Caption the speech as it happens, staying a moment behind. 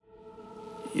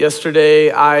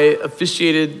Yesterday, I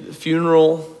officiated a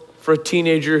funeral for a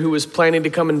teenager who was planning to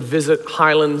come and visit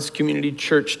Highlands Community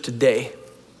Church today.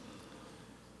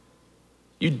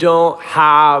 You don't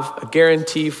have a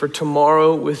guarantee for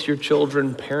tomorrow with your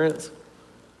children, parents.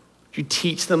 You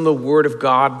teach them the Word of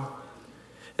God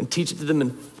and teach it to them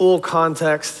in full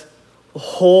context, the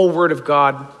whole Word of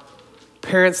God.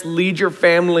 Parents, lead your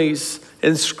families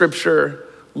in Scripture.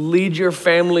 Lead your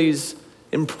families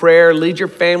in prayer. Lead your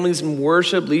families in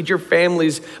worship. Lead your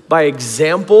families by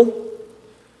example.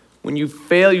 When you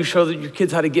fail, you show your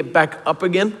kids how to get back up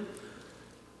again.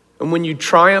 And when you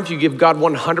triumph, you give God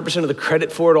 100% of the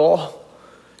credit for it all.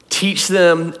 Teach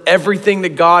them everything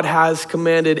that God has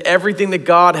commanded, everything that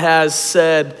God has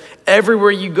said.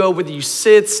 Everywhere you go, whether you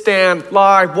sit, stand,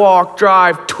 lie, walk,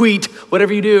 drive, tweet,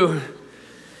 whatever you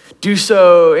do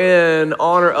so in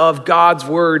honor of God's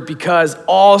word, because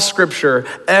all scripture,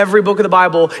 every book of the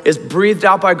Bible is breathed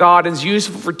out by God and is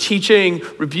useful for teaching,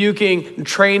 rebuking, and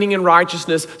training in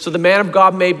righteousness, so the man of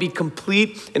God may be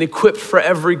complete and equipped for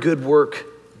every good work.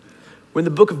 We're in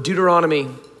the book of Deuteronomy.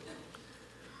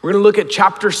 We're gonna look at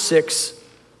chapter 6.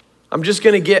 I'm just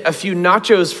gonna get a few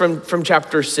nachos from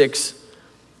chapter 6,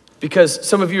 because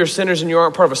some of you are sinners and you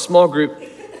aren't part of a small group.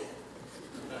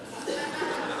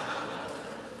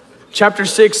 Chapter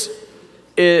 6,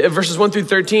 verses 1 through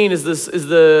 13 is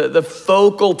the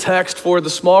focal text for the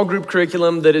small group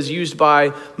curriculum that is used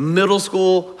by middle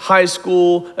school, high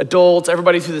school, adults,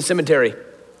 everybody through the cemetery.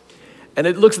 And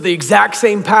it looks at the exact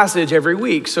same passage every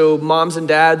week. So moms and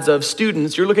dads of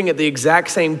students, you're looking at the exact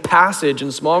same passage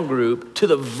in small group to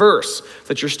the verse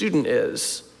that your student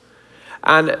is.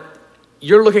 And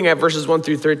you're looking at verses 1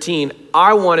 through 13.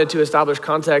 I wanted to establish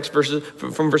context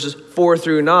from verses 4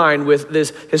 through 9 with this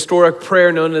historic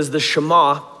prayer known as the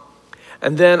Shema.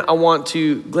 And then I want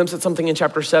to glimpse at something in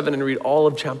chapter 7 and read all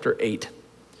of chapter 8.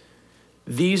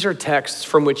 These are texts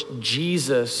from which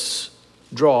Jesus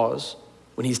draws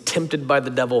when he's tempted by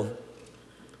the devil.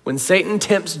 When Satan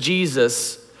tempts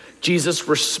Jesus, Jesus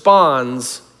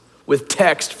responds with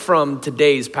text from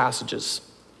today's passages.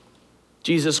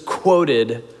 Jesus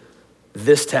quoted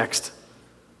this text.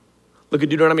 Look at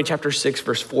Deuteronomy chapter 6,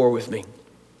 verse 4 with me.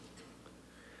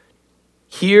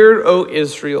 Hear, O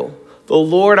Israel, the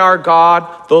Lord our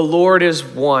God, the Lord is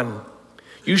one.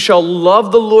 You shall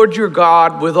love the Lord your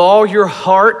God with all your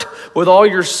heart, with all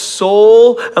your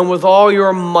soul, and with all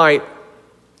your might.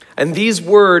 And these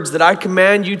words that I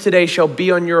command you today shall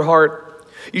be on your heart.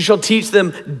 You shall teach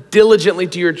them diligently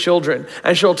to your children,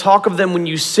 and shall talk of them when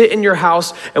you sit in your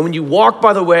house, and when you walk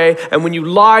by the way, and when you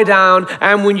lie down,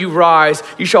 and when you rise.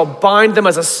 You shall bind them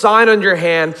as a sign on your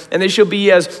hand, and they shall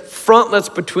be as frontlets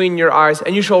between your eyes,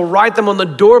 and you shall write them on the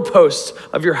doorposts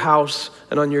of your house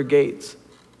and on your gates.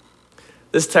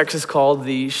 This text is called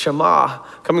the Shema,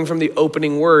 coming from the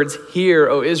opening words, hear,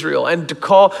 O Israel. And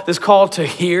this call to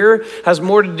hear has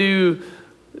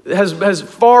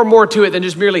far more to it than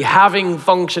just merely having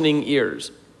functioning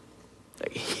ears.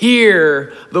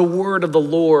 Hear the word of the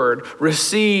Lord,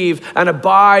 receive and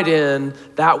abide in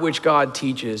that which God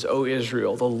teaches, O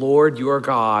Israel. The Lord your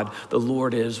God, the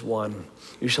Lord is one.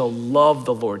 You shall love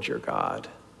the Lord your God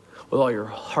with all your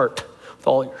heart, with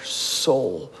all your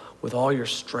soul, with all your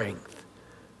strength.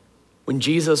 When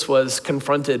Jesus was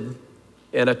confronted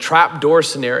in a trapdoor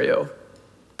scenario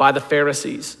by the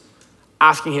Pharisees,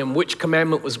 asking him which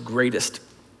commandment was greatest,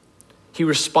 he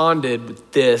responded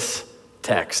with this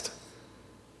text.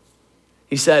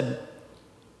 He said,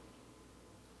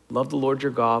 love the Lord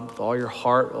your God with all your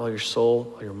heart, all your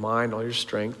soul, all your mind, all your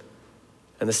strength.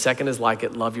 And the second is like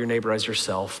it, love your neighbor as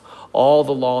yourself. All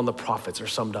the law and the prophets are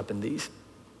summed up in these.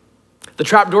 The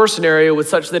trapdoor scenario was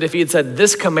such that if he had said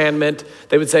this commandment,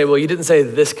 they would say, well, you didn't say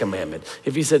this commandment.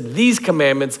 If he said these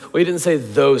commandments, well, you didn't say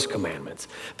those commandments.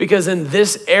 Because in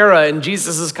this era, in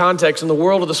Jesus' context, in the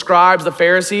world of the scribes, the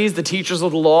Pharisees, the teachers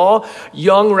of the law,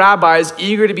 young rabbis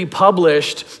eager to be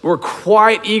published were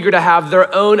quite eager to have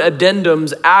their own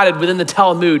addendums added within the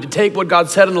Talmud, to take what God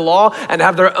said in the law and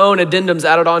have their own addendums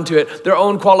added onto it, their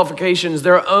own qualifications,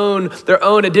 their own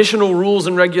additional rules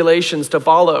and regulations to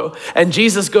follow. And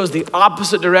Jesus goes the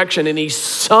opposite direction, and he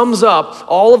sums up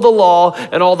all of the law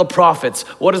and all the prophets.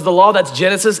 What is the law? That's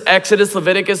Genesis, Exodus,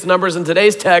 Leviticus, Numbers, in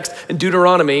today's text, and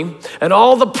Deuteronomy. And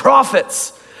all the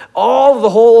prophets, all of the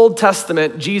whole Old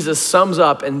Testament, Jesus sums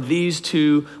up in these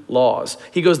two laws.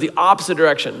 He goes the opposite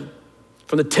direction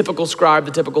from the typical scribe,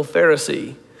 the typical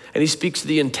Pharisee, and he speaks to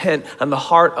the intent and the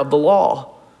heart of the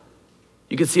law.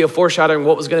 You could see a foreshadowing of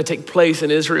what was going to take place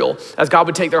in Israel as God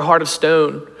would take their heart of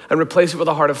stone and replace it with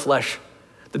a heart of flesh.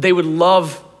 That they would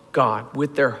love God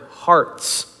with their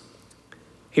hearts.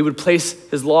 He would place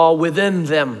his law within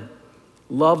them,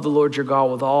 Love the Lord your God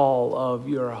with all of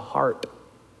your heart,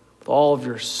 with all of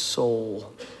your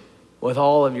soul, with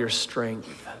all of your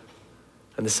strength.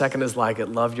 And the second is like it,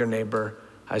 love your neighbor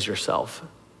as yourself.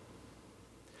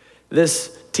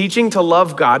 This teaching to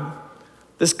love God,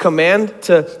 this command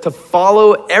to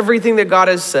follow everything that God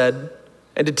has said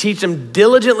and to teach them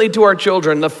diligently to our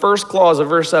children, the first clause of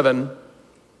verse 7,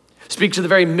 speaks to the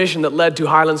very mission that led to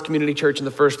Highlands Community Church in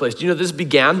the first place. Do you know this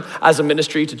began as a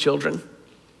ministry to children?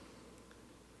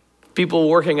 People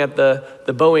working at the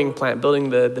Boeing plant, building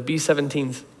the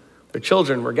B-17s, their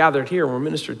children were gathered here and were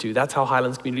ministered to. That's how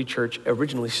Highlands Community Church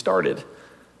originally started.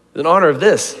 In honor of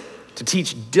this, to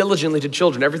teach diligently to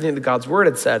children everything that God's word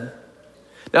had said.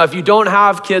 Now, if you don't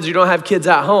have kids, you don't have kids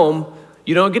at home,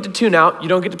 you don't get to tune out, you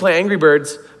don't get to play Angry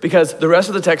Birds, because the rest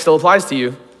of the text still applies to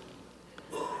you.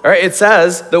 All right, it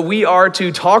says that we are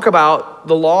to talk about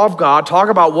the law of God, talk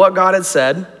about what God had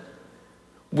said,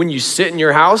 when you sit in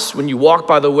your house, when you walk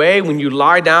by the way, when you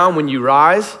lie down, when you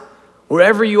rise,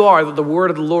 wherever you are, that the word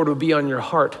of the Lord would be on your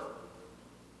heart.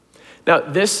 Now,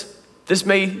 this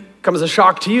may come as a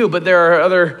shock to you, but there are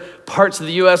other parts of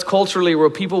the U.S. culturally where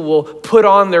people will put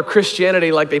on their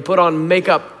Christianity like they put on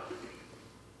makeup.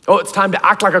 Oh, it's time to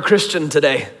act like a Christian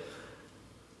today.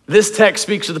 This text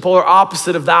speaks to the polar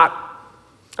opposite of that.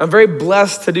 I'm very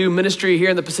blessed to do ministry here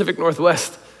in the Pacific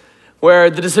Northwest,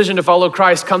 where the decision to follow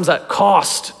Christ comes at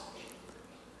cost.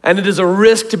 And it is a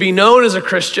risk to be known as a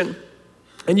Christian.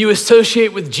 And you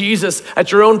associate with Jesus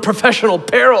at your own professional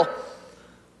peril.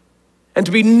 And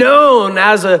to be known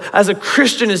as a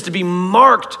Christian is to be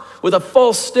marked with a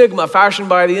false stigma fashioned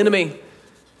by the enemy.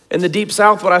 In the Deep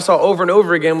South, what I saw over and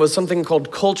over again was something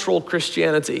called cultural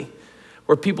Christianity,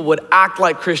 where people would act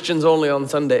like Christians only on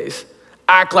Sundays,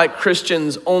 act like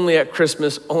Christians only at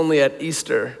Christmas, only at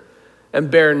Easter, and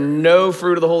bear no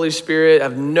fruit of the Holy Spirit,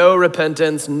 have no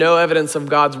repentance, no evidence of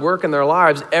God's work in their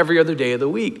lives every other day of the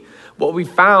week. What we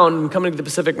found in coming to the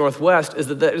Pacific Northwest is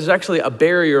that there's actually a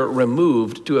barrier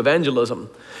removed to evangelism.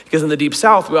 Because in the Deep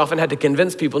South, we often had to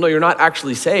convince people, no, you're not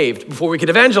actually saved, before we could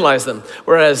evangelize them.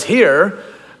 Whereas here,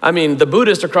 the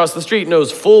Buddhist across the street knows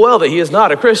full well that he is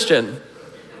not a Christian.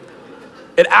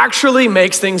 It actually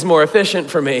makes things more efficient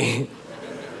for me.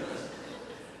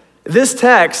 This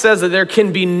text says that there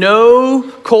can be no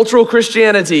cultural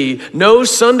Christianity, no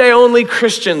Sunday-only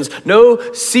Christians,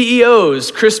 no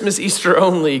CEOs, Christmas,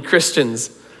 Easter-only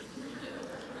Christians.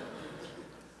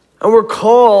 And we're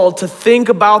called to think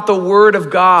about the Word of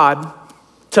God,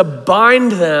 to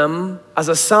bind them as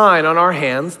a sign on our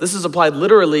hands. This is applied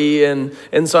literally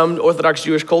in some Orthodox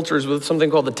Jewish cultures with something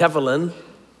called the tefillin.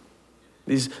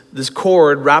 This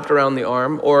cord wrapped around the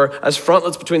arm, or as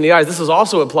frontlets between the eyes. This is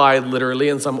also applied literally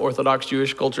in some Orthodox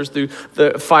Jewish cultures through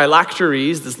the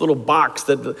phylacteries, this little box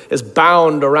that is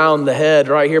bound around the head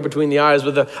right here between the eyes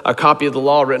with a copy of the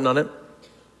law written on it.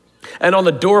 And on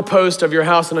the doorpost of your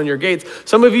house and on your gates.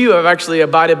 Some of you have actually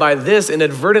abided by this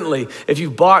inadvertently. If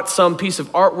you've bought some piece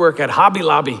of artwork at Hobby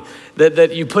Lobby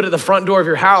that you put at the front door of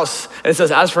your house, and it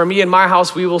says, "As for me and my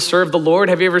house, we will serve the Lord."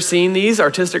 Have you ever seen these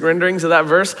artistic renderings of that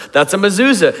verse? That's a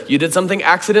mezuzah. You did something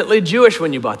accidentally Jewish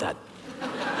when you bought that.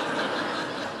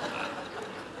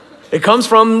 It comes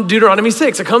from Deuteronomy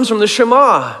 6. It comes from the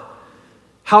Shema.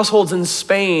 Households in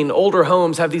Spain, older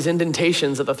homes have these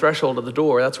indentations at the threshold of the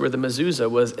door. That's where the mezuzah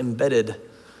was embedded.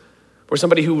 Where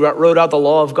somebody who wrote out the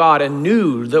law of God and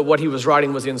knew that what he was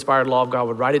writing was the inspired law of God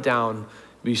would write it down,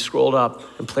 be scrolled up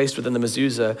and placed within the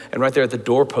mezuzah, and right there at the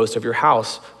doorpost of your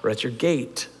house or at your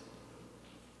gate.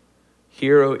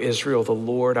 "Hear, O Israel, the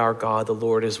Lord our God, the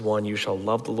Lord is one. You shall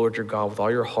love the Lord your God with all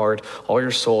your heart, all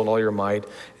your soul, and all your might.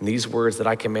 And these words that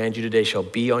I command you today shall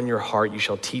be on your heart. You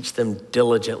shall teach them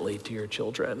diligently to your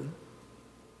children."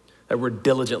 That word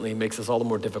diligently makes this all the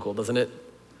more difficult, doesn't it?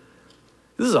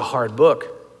 This is a hard book.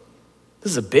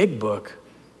 This is a big book.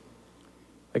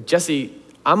 Like, Jesse,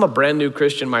 I'm a brand new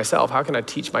Christian myself. How can I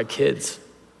teach my kids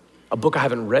a book I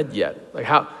haven't read yet? Like,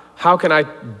 how can I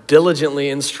diligently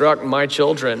instruct my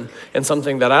children in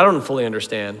something that I don't fully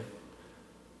understand?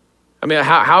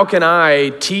 How can I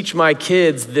teach my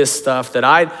kids this stuff that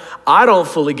I don't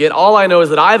fully get? All I know is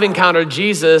that I've encountered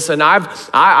Jesus and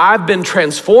I've been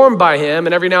transformed by him,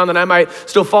 and every now and then I might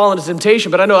still fall into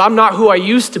temptation, but I know I'm not who I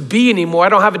used to be anymore. I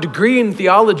don't have a degree in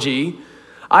theology.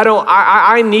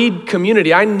 I need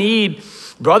community. I need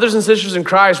brothers and sisters in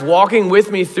Christ walking with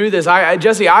me through this.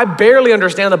 Jesse, I barely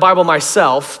understand the Bible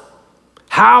myself.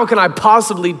 How can I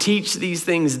possibly teach these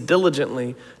things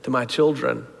diligently to my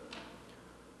children?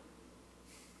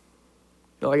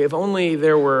 If only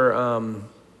there were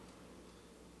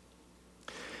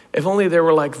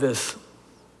like this.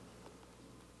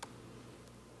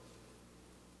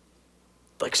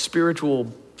 like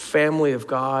spiritual family of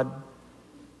God,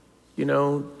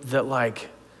 that like,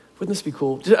 wouldn't this be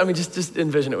cool? Just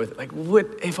envision it with, like,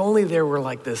 if only there were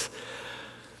like this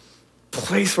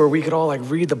place where we could all like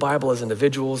read the Bible as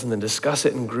individuals and then discuss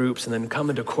it in groups and then come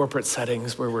into corporate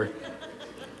settings where we're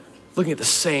looking at the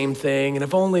same thing. And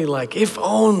if only,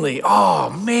 oh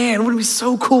man, wouldn't it be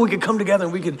so cool? We could come together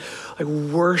and we could like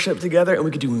worship together and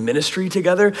we could do ministry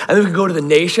together. And then we could go to the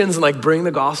nations and like bring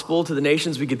the gospel to the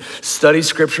nations. We could study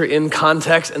scripture in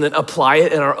context and then apply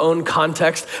it in our own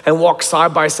context and walk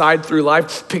side by side through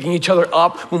life, picking each other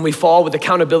up when we fall with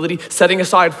accountability, setting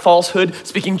aside falsehood,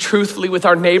 speaking truthfully with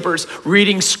our neighbors,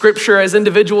 reading scripture as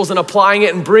individuals and applying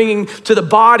it and bringing to the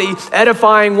body,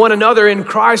 edifying one another in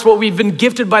Christ, what we've been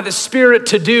gifted by the Spirit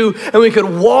to do, and we could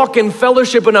walk in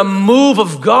fellowship in a move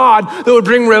of God that would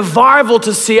bring revival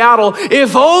to Seattle.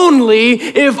 If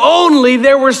only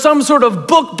there were some sort of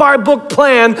book by book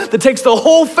plan that takes the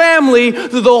whole family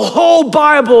through the whole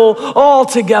Bible all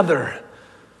together.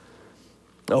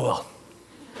 Oh well.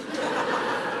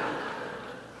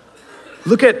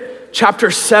 Look at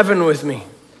chapter 7 with me.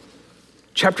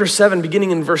 Chapter 7, beginning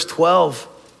in verse 12.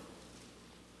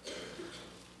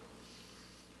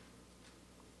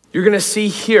 You're going to see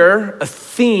here a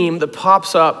theme that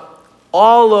pops up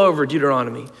all over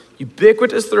Deuteronomy.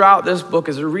 Ubiquitous throughout this book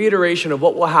is a reiteration of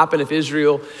what will happen if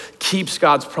Israel keeps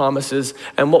God's promises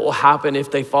and what will happen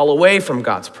if they fall away from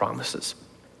God's promises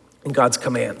and God's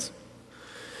commands.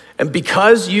 And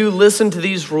because you listen to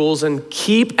these rules and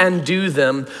keep and do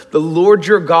them, the Lord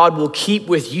your God will keep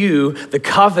with you the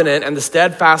covenant and the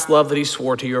steadfast love that he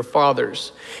swore to your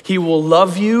fathers. He will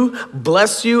love you,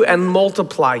 bless you, and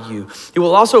multiply you. He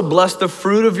will also bless the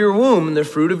fruit of your womb and the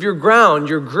fruit of your ground,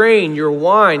 your grain, your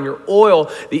wine, your oil,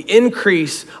 the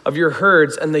increase of your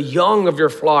herds, and the young of your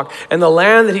flock, and the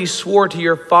land that he swore to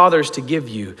your fathers to give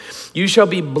you. You shall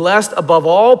be blessed above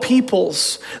all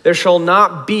peoples. There shall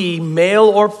not be male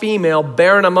or female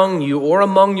barren among you or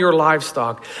among your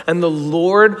livestock. And the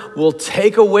Lord will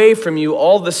take away from you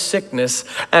all the sickness,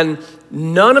 and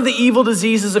none of the evil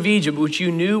diseases of Egypt, which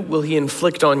you knew, will he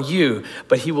inflict on you,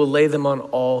 but he will lay them on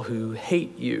all who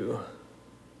hate you.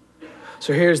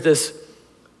 So here's this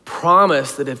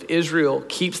promise that if Israel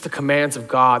keeps the commands of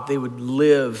God, they would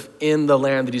live in the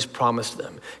land that he's promised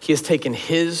them. He has taken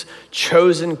his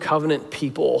chosen covenant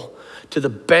people to the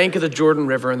bank of the Jordan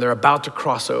River, and they're about to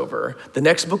cross over. The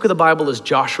next book of the Bible is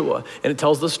Joshua, and it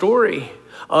tells the story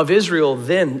of Israel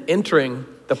then entering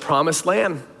the promised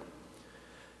land.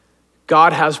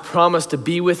 God has promised to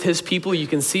be with his people. You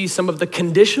can see some of the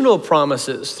conditional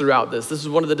promises throughout this. This is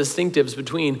one of the distinctives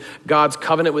between God's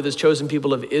covenant with his chosen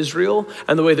people of Israel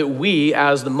and the way that we,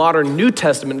 as the modern New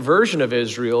Testament version of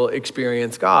Israel,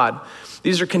 experience God.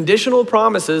 These are conditional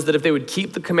promises that if they would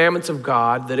keep the commandments of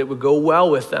God, that it would go well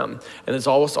with them. And it's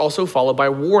also followed by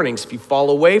warnings. If you fall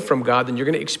away from God, then you're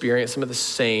going to experience some of the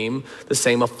same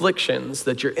afflictions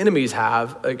that your enemies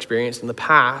have experienced in the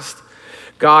past.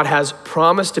 God has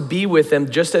promised to be with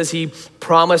them just as he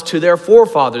promised to their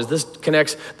forefathers. This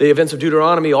connects the events of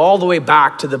Deuteronomy all the way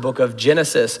back to the book of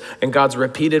Genesis and God's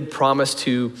repeated promise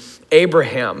to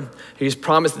Abraham. He's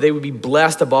promised that they would be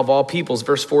blessed above all peoples.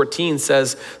 Verse 14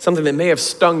 says something that may have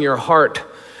stung your heart.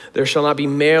 There shall not be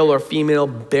male or female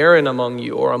barren among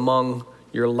you or among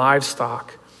your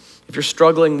livestock. If you're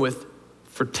struggling with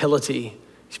fertility,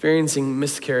 experiencing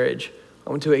miscarriage, I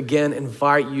want to again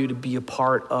invite you to be a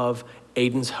part of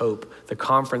Aiden's Hope, the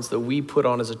conference that we put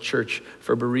on as a church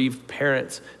for bereaved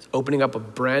parents. It's opening up a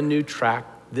brand new track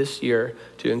this year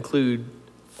to include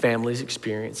families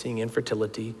experiencing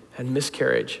infertility and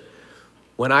miscarriage.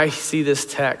 When I see this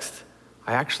text,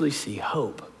 I actually see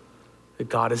hope that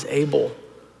God is able.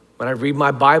 When I read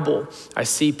my Bible, I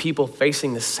see people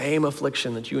facing the same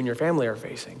affliction that you and your family are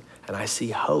facing, and I see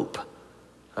hope.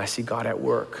 I see God at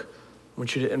work. I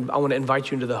want to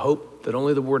invite you into the hope that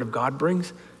only the Word of God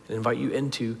brings, and invite you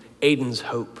into Aiden's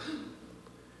Hope.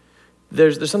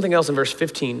 There's something else in verse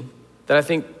 15 that I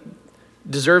think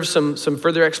deserves some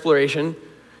further exploration.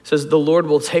 It says, the Lord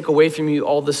will take away from you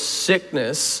all the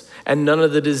sickness, and none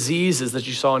of the diseases that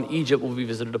you saw in Egypt will be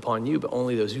visited upon you, but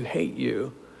only those who hate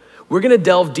you. We're going to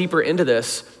delve deeper into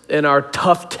this in our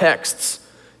Tough Texts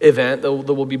event that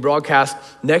will be broadcast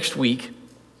next week.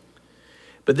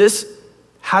 But this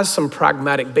has some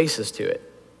pragmatic basis to it.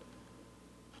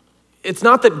 It's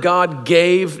not that God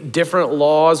gave different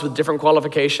laws with different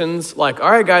qualifications, like,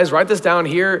 all right, guys, write this down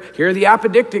here. Here are the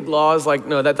apodictic laws. Like,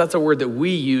 no, that's a word that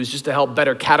we use just to help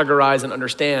better categorize and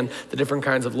understand the different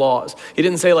kinds of laws. He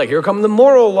didn't say, like, here come the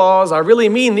moral laws. I really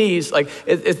mean these. Like,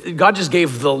 God just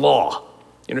gave the law.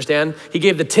 You understand? He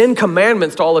gave the 10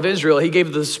 commandments to all of Israel. He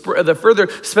gave the further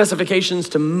specifications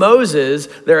to Moses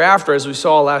thereafter, as we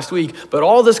saw last week. But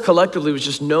all this collectively was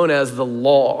just known as the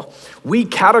law. We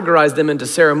categorize them into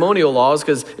ceremonial laws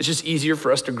because it's just easier for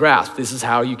us to grasp. This is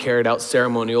how you carried out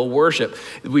ceremonial worship.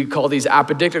 We call these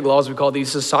apodictic laws. We call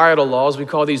these societal laws. We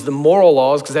call these the moral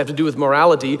laws because they have to do with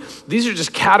morality. These are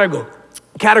just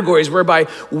categories whereby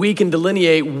we can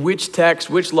delineate which text,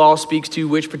 which law speaks to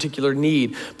which particular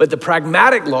need. But the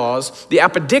pragmatic laws, the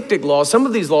apodictic laws, some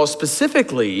of these laws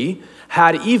specifically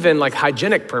had even like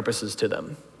hygienic purposes to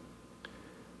them.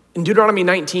 In Deuteronomy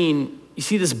 19, you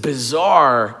see this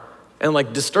bizarre and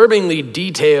like disturbingly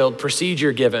detailed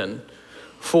procedure given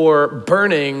for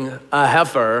burning a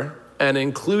heifer and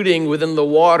including within the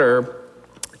water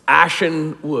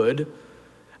ashen wood.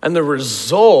 And the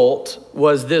result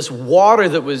was this water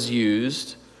that was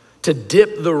used to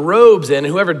dip the robes in.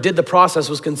 Whoever did the process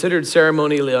was considered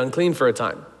ceremonially unclean for a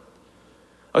time.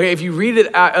 Okay, if you read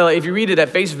it at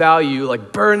face value,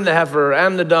 like burn the heifer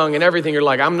and the dung and everything, you're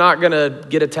like, I'm not gonna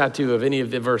get a tattoo of any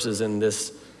of the verses in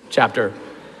this chapter.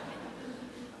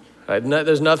 Right?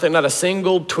 There's nothing, not a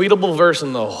single tweetable verse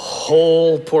in the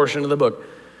whole portion of the book.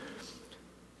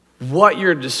 What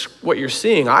you're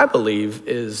seeing, I believe,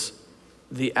 is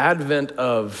the advent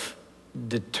of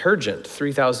detergent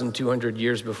 3,200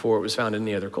 years before it was found in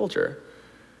any other culture.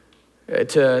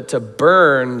 To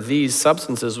burn these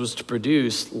substances was to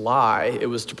produce lye. It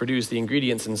was to produce the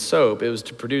ingredients in soap. It was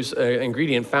to produce an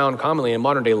ingredient found commonly in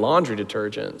modern day laundry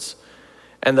detergents.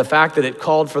 And the fact that it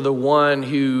called for the one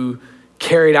who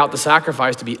carried out the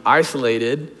sacrifice to be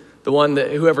isolated, the one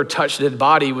that whoever touched his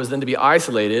body was then to be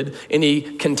isolated. Any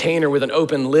container with an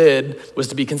open lid was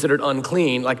to be considered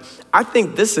unclean. Like, I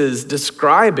think this is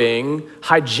describing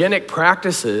hygienic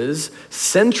practices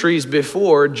centuries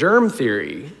before germ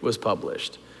theory was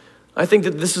published. I think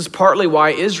that this is partly why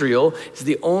Israel is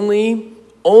the only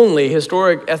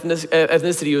historic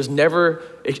ethnicity who has never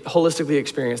holistically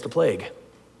experienced a plague.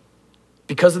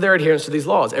 Because of their adherence to these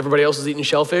laws. Everybody else was eating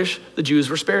shellfish. The Jews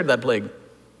were spared that plague.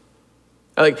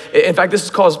 In fact, this has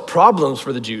caused problems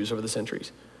for the Jews over the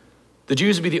centuries. The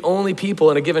Jews would be the only people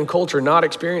in a given culture not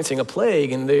experiencing a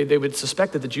plague, and they would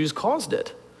suspect that the Jews caused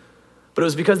it. But it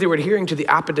was because they were adhering to the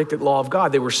apodictic law of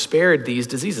God. They were spared these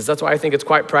diseases. That's why I think it's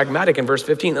quite pragmatic in verse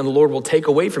 15. And the Lord will take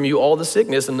away from you all the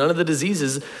sickness, and none of the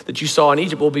diseases that you saw in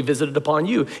Egypt will be visited upon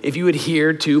you if you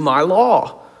adhere to my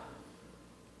law.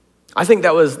 I think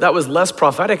that was less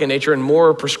prophetic in nature and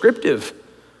more prescriptive.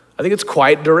 I think it's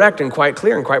quite direct and quite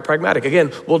clear and quite pragmatic.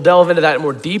 Again, we'll delve into that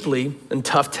more deeply in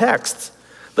tough texts.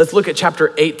 Let's look at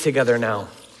chapter 8 together now.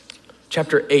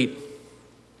 Chapter 8.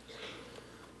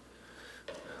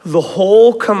 The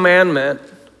whole commandment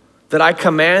that I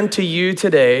command to you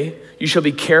today, you shall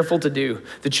be careful to do,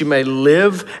 that you may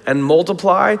live and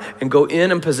multiply and go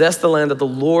in and possess the land that the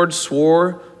Lord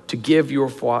swore to give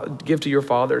to your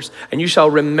fathers. And you shall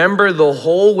remember the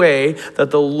whole way that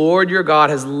the Lord your God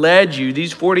has led you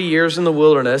these 40 years in the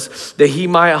wilderness, that he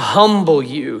might humble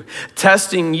you,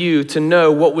 testing you to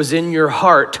know what was in your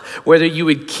heart, whether you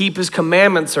would keep his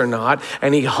commandments or not.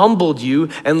 And he humbled you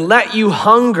and let you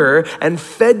hunger and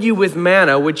fed you with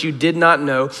manna, which you did not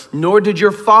know, nor did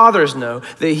your fathers know,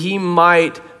 that he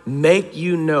might make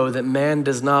you know that man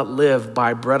does not live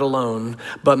by bread alone,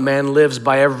 but man lives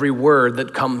by every word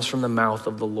that comes from the mouth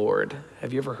of the Lord.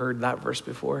 Have you ever heard that verse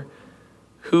before?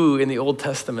 Who in the Old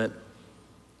Testament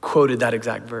quoted that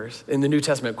exact verse? In the New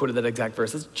Testament quoted that exact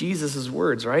verse? That's Jesus'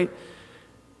 words, right?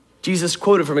 Jesus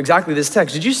quoted from exactly this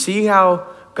text. Did you see how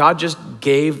God just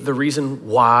gave the reason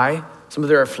why some of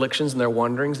their afflictions and their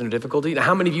wanderings and their difficulty? Now,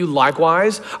 how many of you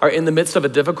likewise are in the midst of a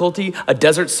difficulty, a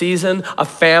desert season, a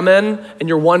famine, and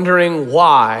you're wondering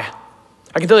why?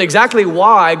 I can tell you exactly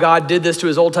why God did this to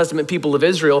his Old Testament people of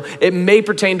Israel. It may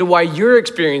pertain to why you're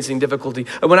experiencing difficulty.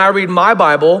 And when I read my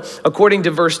Bible, according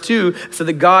to verse 2, it said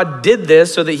that God did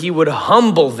this so that he would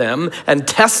humble them and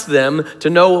test them to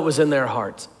know what was in their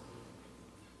hearts.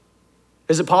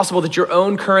 Is it possible that your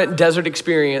own current desert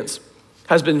experience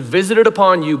has been visited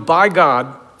upon you by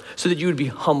God so that you would be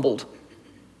humbled,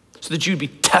 so that you'd be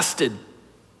tested?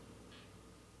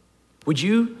 Would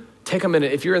you take a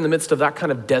minute, if you're in the midst of that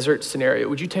kind of desert scenario,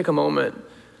 would you take a moment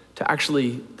to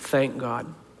actually thank God?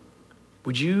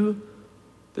 Would you,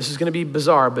 this is gonna be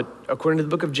bizarre, but according to the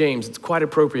book of James, it's quite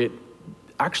appropriate,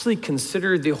 actually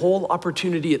consider the whole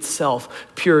opportunity itself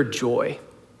pure joy.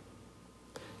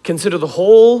 Consider the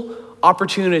whole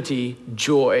opportunity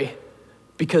joy,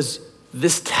 because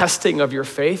this testing of your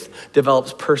faith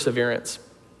develops perseverance.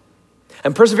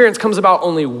 And perseverance comes about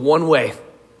only one way,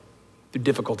 through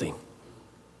difficulty.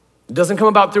 It doesn't come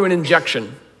about through an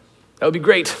injection. That would be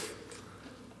great.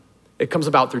 It comes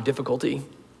about through difficulty.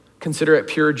 Consider it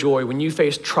pure joy when you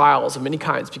face trials of many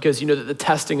kinds, because you know that the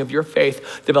testing of your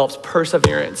faith develops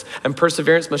perseverance, and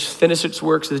perseverance must finish its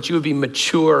work so that you would be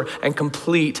mature and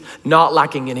complete, not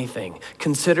lacking anything.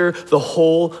 Consider the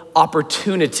whole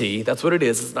opportunity. That's what it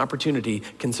is. It's an opportunity.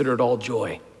 Consider it all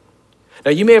joy. Now,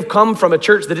 you may have come from a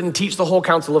church that didn't teach the whole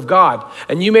counsel of God,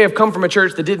 and you may have come from a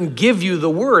church that didn't give you the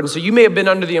word, and so you may have been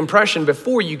under the impression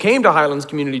before you came to Highlands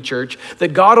Community Church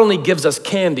that God only gives us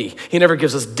candy. He never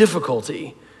gives us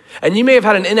difficulty. And you may have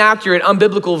had an inaccurate,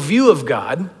 unbiblical view of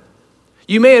God.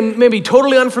 You may be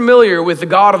totally unfamiliar with the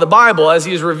God of the Bible as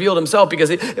he has revealed himself,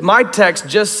 because my text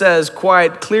just says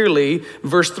quite clearly,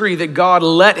 verse 3, that God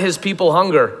let his people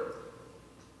hunger.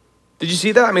 Did you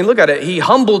see that? I mean, look at it. He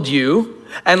humbled you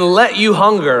and let you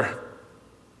hunger.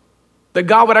 That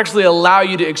God would actually allow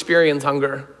you to experience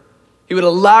hunger. He would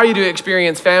allow you to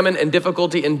experience famine and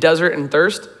difficulty and desert and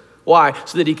thirst. Why?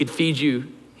 So that he could feed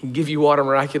you. He can give you water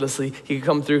miraculously. He could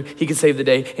come through. He could save the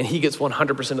day. And he gets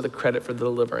 100% of the credit for the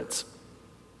deliverance.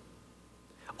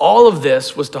 All of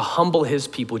this was to humble his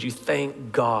people. Would you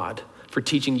thank God for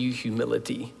teaching you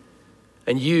humility?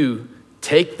 And you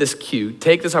take this cue,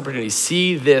 take this opportunity,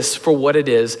 see this for what it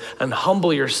is, and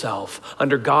humble yourself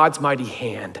under God's mighty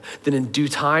hand. Then in due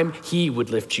time, he would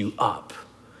lift you up.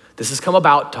 This has come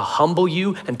about to humble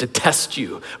you and to test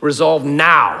you. Resolve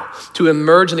now to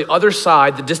emerge on the other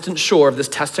side, the distant shore of this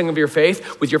testing of your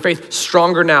faith, with your faith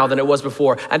stronger now than it was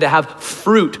before, and to have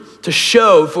fruit to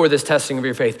show for this testing of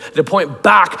your faith. To point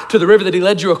back to the river that he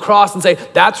led you across and say,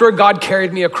 that's where God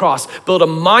carried me across. Build a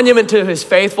monument to his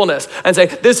faithfulness and say,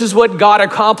 this is what God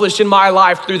accomplished in my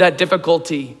life through that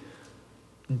difficulty.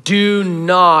 Do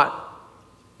not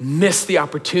miss the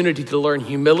opportunity to learn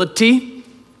humility.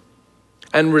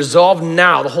 And resolve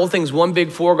now. The whole thing's one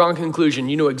big foregone conclusion.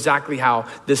 You know exactly how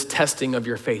this testing of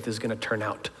your faith is going to turn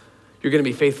out. You're going to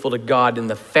be faithful to God in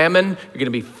the famine. You're going to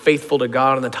be faithful to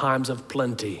God in the times of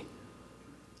plenty.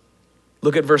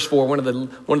 Look at verse 4, one of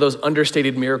those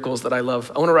understated miracles that I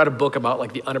love. I want to write a book about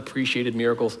like the unappreciated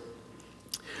miracles.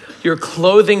 Your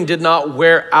clothing did not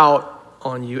wear out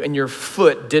on you, and your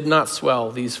foot did not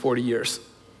swell these 40 years.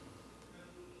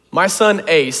 My son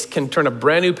Ace can turn a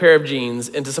brand new pair of jeans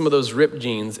into some of those ripped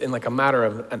jeans in like a matter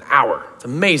of an hour. It's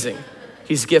amazing.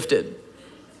 He's gifted.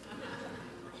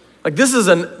 Like, this is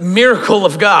a miracle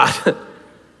of God.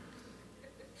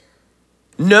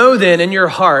 Know then in your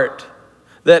heart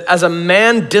that as a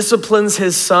man disciplines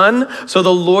his son, so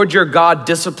the Lord your God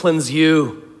disciplines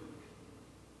you.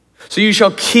 So you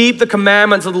shall keep the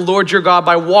commandments of the Lord your God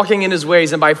by walking in his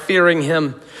ways and by fearing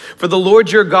him. For the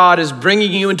Lord your God is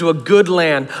bringing you into a good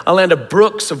land, a land of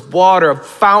brooks of water, of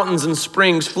fountains and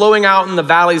springs flowing out in the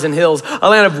valleys and hills, a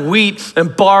land of wheat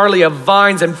and barley, of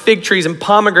vines and fig trees and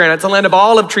pomegranates, a land of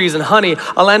olive trees and honey,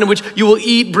 a land in which you will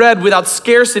eat bread without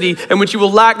scarcity, in which you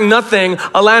will lack nothing,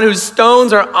 a land whose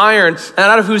stones are iron, and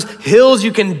out of whose hills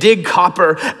you can dig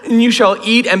copper. And you shall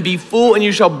eat and be full, and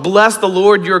you shall bless the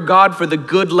Lord your God for the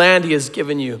good land he has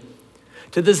given you.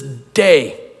 To this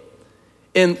day,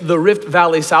 in the Rift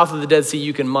Valley, south of the Dead Sea,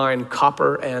 you can mine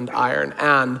copper and iron.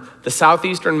 And the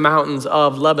southeastern mountains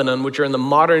of Lebanon, which are in the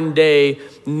modern day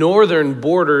northern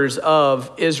borders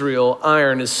of Israel,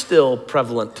 iron is still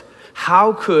prevalent.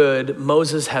 How could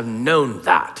Moses have known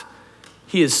that?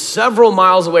 He is several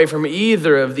miles away from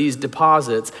either of these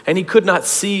deposits, and he could not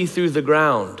see through the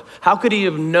ground. How could he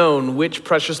have known which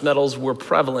precious metals were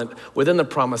prevalent within the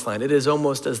promised land? It is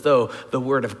almost as though the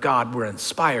word of God were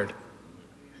inspired.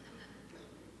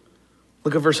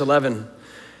 Look at verse 11.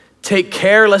 Take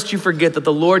care lest you forget that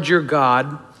the Lord your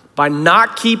God, by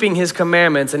not keeping his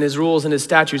commandments and his rules and his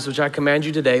statutes, which I command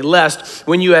you today, lest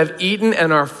when you have eaten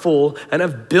and are full and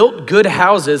have built good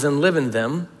houses and live in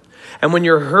them, and when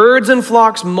your herds and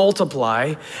flocks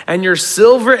multiply and your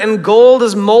silver and gold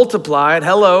is multiplied,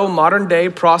 hello, modern day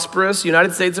prosperous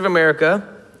United States of America,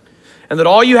 and that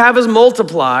all you have is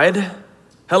multiplied,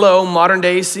 hello, modern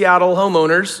day Seattle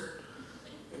homeowners,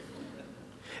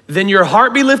 then your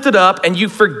heart be lifted up and you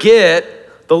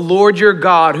forget the Lord your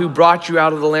God who brought you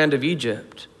out of the land of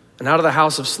Egypt and out of the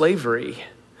house of slavery,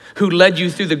 who led you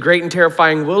through the great and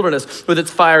terrifying wilderness with its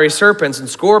fiery serpents and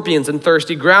scorpions and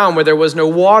thirsty ground where there was no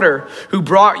water, who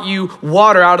brought you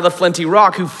water out of the flinty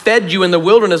rock, who fed you in the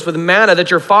wilderness with manna that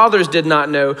your fathers did not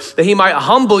know, that he might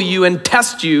humble you and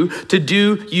test you to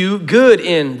do you good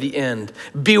in the end.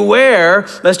 Beware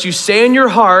lest you say in your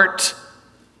heart,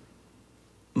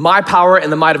 my power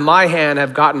and the might of my hand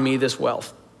have gotten me this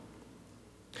wealth.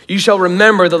 You shall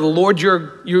remember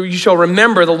that you shall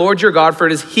remember the Lord your God, for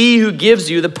it is he who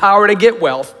gives you the power to get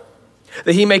wealth,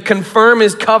 that he may confirm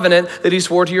his covenant that he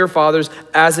swore to your fathers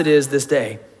as it is this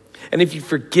day. And if you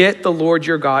forget the Lord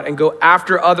your God and go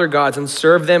after other gods and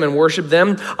serve them and worship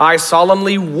them, I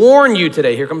solemnly warn you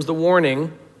today," here comes the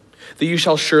warning, "that you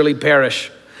shall surely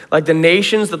perish. Like the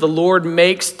nations that the Lord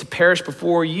makes to perish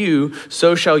before you,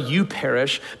 so shall you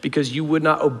perish, because you would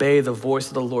not obey the voice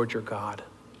of the Lord your God."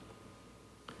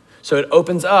 So it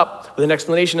opens up with an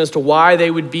explanation as to why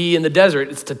they would be in the desert.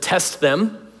 It's to test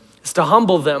them. It's to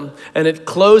humble them. And it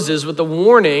closes with the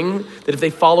warning that if they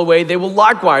fall away, they will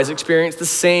likewise experience the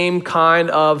same kind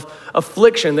of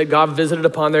affliction that God visited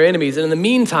upon their enemies. And in the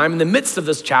meantime, in the midst of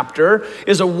this chapter,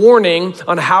 is a warning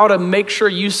on how to make sure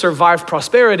you survive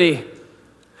prosperity.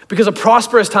 Because a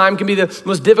prosperous time can be the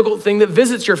most difficult thing that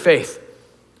visits your faith.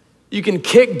 You can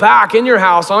kick back in your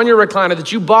house on your recliner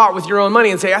that you bought with your own money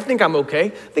and say, "I think I'm okay.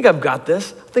 I think I've got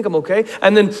this. I think I'm okay."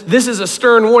 And then this is a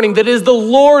stern warning that it is the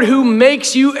Lord who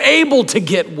makes you able to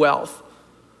get wealth.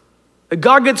 That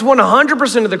God gets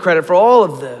 100% of the credit for all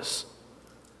of this.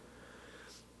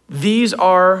 These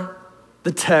are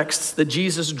the texts that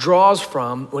Jesus draws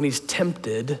from when he's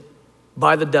tempted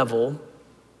by the devil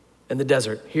in the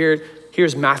desert.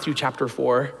 Here's Matthew chapter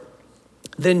 4.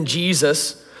 Then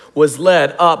Jesus was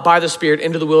led up by the Spirit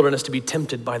into the wilderness to be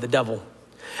tempted by the devil.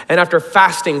 And after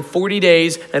fasting 40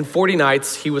 days and 40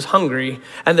 nights, he was hungry.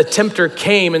 And the tempter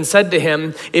came and said to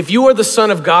him, "If you are the Son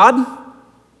of God,"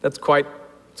 that's quite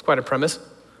a premise,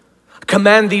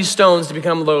 "command these stones to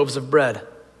become loaves of bread."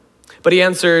 But he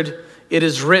answered, "It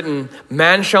is written,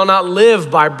 man shall not live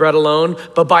by bread alone,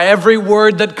 but by every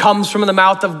word that comes from the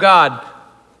mouth of God."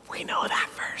 We know that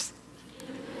verse.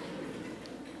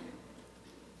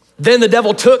 Then the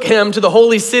devil took him to the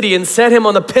holy city and set him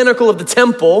on the pinnacle of the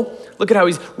temple. Look at how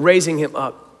he's raising him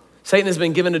up. Satan has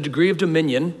been given a degree of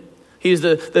dominion. He is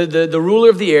the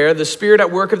ruler of the air, the spirit at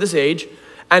work of this age,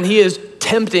 and he's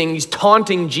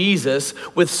taunting Jesus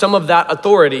with some of that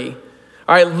authority.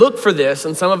 All right, look for this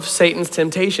in some of Satan's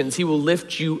temptations. He will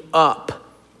lift you up.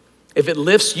 If it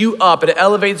lifts you up, it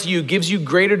elevates you, gives you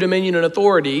greater dominion and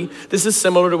authority. This is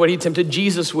similar to what he tempted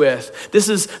Jesus with. This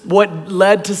is what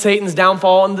led to Satan's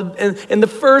downfall in the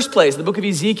first place. The book of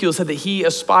Ezekiel said that he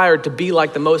aspired to be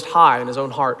like the Most High in his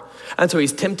own heart. And so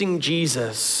he's tempting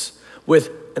Jesus with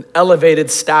an elevated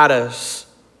status.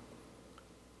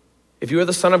 "If you are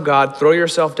the Son of God, throw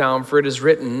yourself down, for it is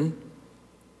written,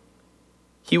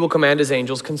 he will command his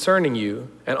angels concerning you,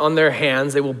 and on their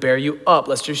hands they will bear you up,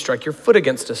 lest you strike your foot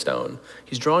against a stone."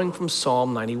 He's drawing from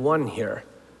Psalm 91 here.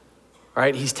 All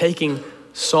right, he's taking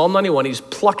Psalm 91, he's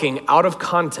plucking out of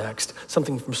context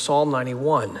something from Psalm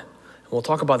 91. And we'll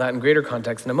talk about that in greater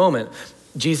context in a moment.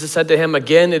 Jesus said to him,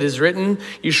 "Again, it is written,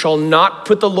 you shall not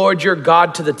put the Lord your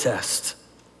God to the test."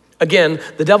 Again,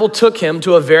 the devil took him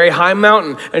to a very high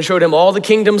mountain and showed him all the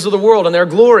kingdoms of the world and their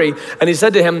glory. And he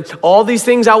said to him, "All these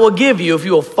things I will give you if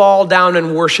you will fall down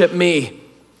and worship me."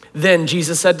 Then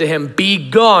Jesus said to him, "Be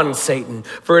gone, Satan,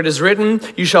 for it is written,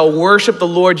 you shall worship the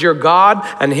Lord your God,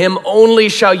 and him only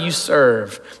shall you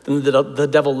serve." Then the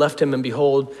devil left him, and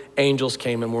behold, angels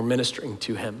came and were ministering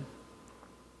to him.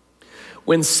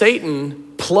 When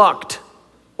Satan plucked,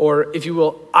 or if you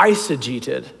will,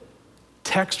 eisegeted,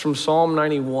 text from Psalm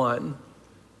 91,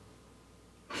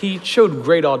 he showed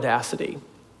great audacity.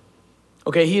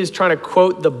 Okay, he is trying to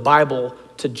quote the Bible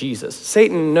to Jesus.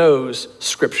 Satan knows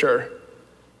scripture,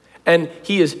 and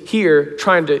he is here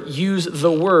trying to use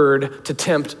the word to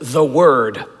tempt the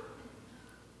word.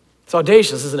 It's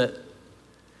audacious, isn't it?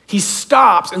 He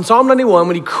stops in Psalm 91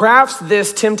 when he crafts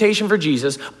this temptation for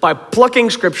Jesus by plucking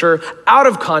scripture out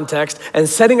of context and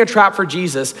setting a trap for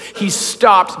Jesus. He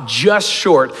stopped just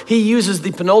short. He uses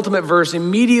the penultimate verse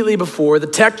immediately before the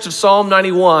text of Psalm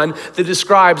 91 that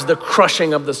describes the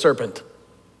crushing of the serpent.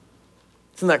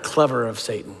 Isn't that clever of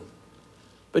Satan?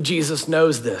 But Jesus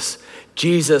knows this.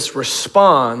 Jesus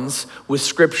responds with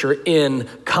scripture in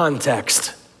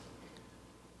context.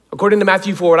 According to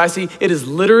Matthew 4, what I see, it is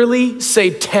literally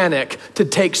satanic to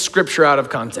take scripture out of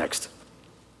context.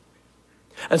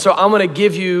 And so I'm gonna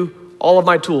give you all of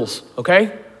my tools,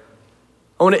 okay?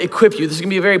 I wanna equip you. This is gonna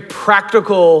be a very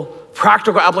practical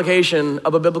application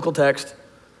of a biblical text.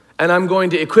 And I'm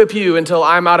going to equip you until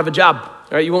I'm out of a job, all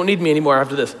right? You won't need me anymore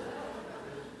after this.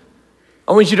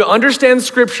 I want you to understand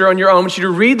scripture on your own. I want you to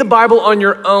read the Bible on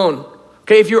your own.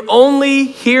 Okay, if you're only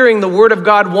hearing the word of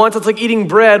God once, it's like eating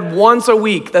bread once a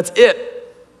week. That's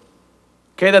it.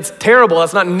 Okay, that's terrible.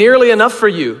 That's not nearly enough for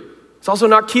you. It's also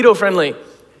not keto friendly.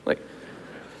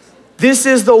 This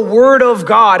is the word of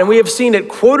God, and we have seen it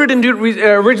quoted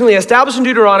originally established in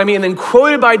Deuteronomy and then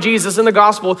quoted by Jesus in the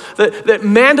gospel that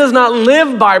man does not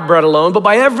live by bread alone, but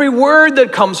by every word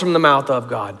that comes from the mouth of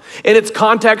God. In its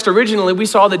context, originally, we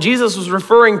saw that Jesus was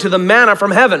referring to the manna from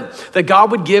heaven that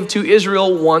God would give to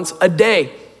Israel once a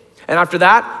day. And after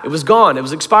that, it was gone, it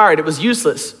was expired, it was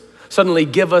useless. Suddenly,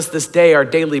 give us this day our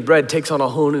daily bread takes on a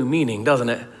whole new meaning, doesn't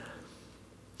it?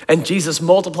 And Jesus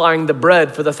multiplying the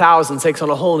bread for the thousands takes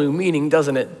on a whole new meaning,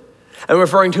 doesn't it? And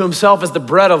referring to himself as the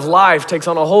bread of life takes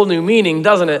on a whole new meaning,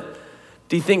 doesn't it?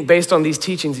 Do you think based on these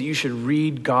teachings that you should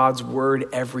read God's word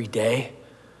every day?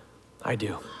 I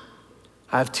do.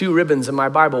 I have 2 ribbons in my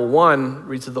Bible. One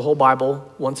reads through the whole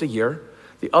Bible once a year.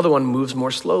 The other one moves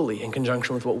more slowly in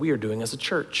conjunction with what we are doing as a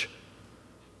church.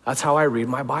 That's how I read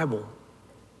my Bible.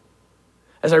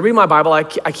 As I read my Bible, I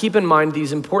keep in mind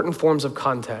these important forms of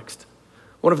context.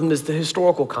 One of them is the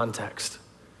historical context.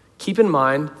 Keep in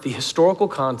mind the historical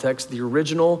context, the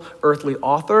original earthly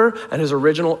author and his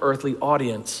original earthly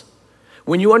audience.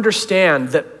 When you understand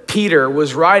that Peter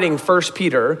was writing 1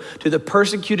 Peter to the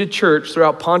persecuted church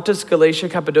throughout Pontus, Galatia,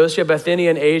 Cappadocia,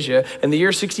 Bithynia, and Asia in the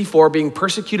year 64, being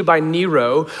persecuted by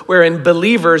Nero, wherein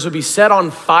believers would be set on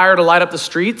fire to light up the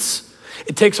streets,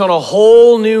 it takes on a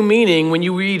whole new meaning when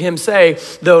you read him say,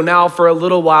 though now for a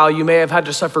little while you may have had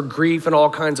to suffer grief and all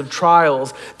kinds of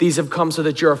trials. These have come so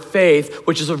that your faith,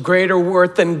 which is of greater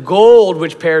worth than gold,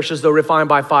 which perishes though refined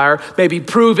by fire, may be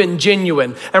proven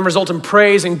genuine and result in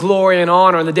praise and glory and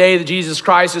honor on the day that Jesus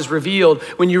Christ is revealed.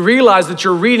 When you realize that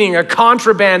you're reading a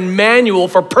contraband manual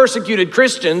for persecuted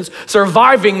Christians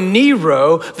surviving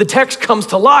Nero, the text comes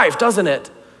to life, doesn't it?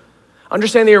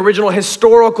 Understand the original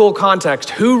historical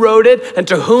context. Who wrote it and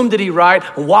to whom did he write?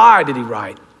 Why did he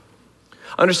write?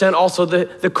 Understand also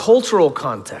the cultural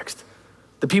context.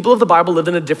 The people of the Bible lived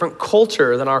in a different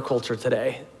culture than our culture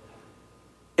today.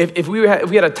 If we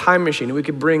had a time machine, we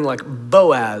could bring like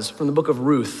Boaz from the book of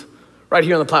Ruth right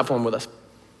here on the platform with us.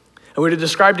 And we were to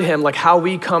describe to him like how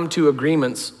we come to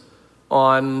agreements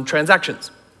on transactions.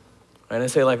 And I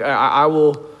say like, I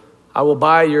will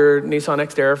buy your Nissan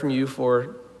Xterra from you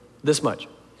for this much.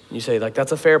 And you say, like,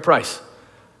 that's a fair price.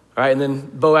 All right, and then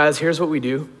Boaz, here's what we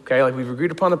do. Okay, like we've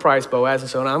agreed upon the price, Boaz, and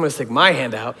so now I'm gonna stick my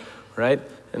hand out, right?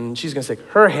 And she's gonna stick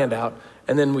her hand out,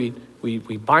 and then we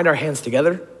bind our hands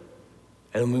together,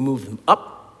 and then we move them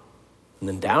up, and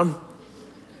then down,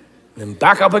 and then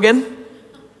back up again, and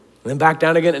then back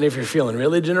down again, and if you're feeling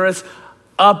really generous,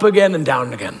 up again and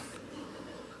down again.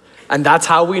 And that's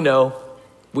how we know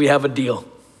we have a deal.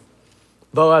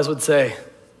 Boaz would say,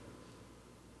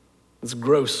 it's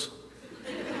gross.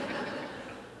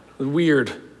 It's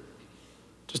weird.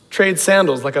 Just trade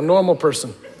sandals like a normal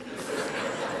person.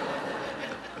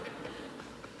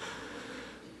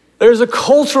 There's a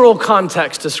cultural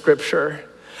context to Scripture,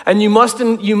 and you must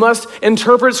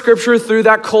interpret Scripture through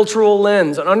that cultural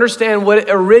lens and understand what it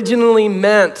originally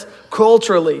meant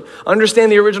culturally.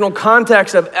 Understand the original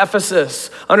context of Ephesus.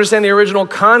 Understand the original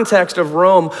context of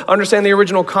Rome. Understand the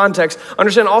original context.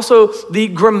 Understand also the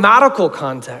grammatical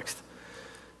context.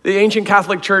 The ancient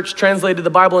Catholic Church translated the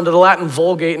Bible into the Latin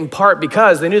Vulgate in part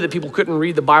because they knew that people couldn't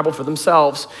read the Bible for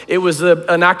themselves. It was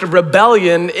an act of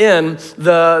rebellion in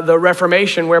the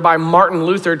Reformation whereby Martin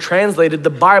Luther translated the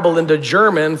Bible into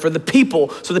German for the people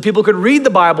so that people could read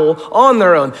the Bible on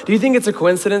their own. Do you think it's a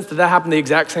coincidence that happened the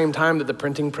exact same time that the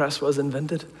printing press was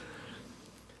invented?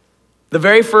 The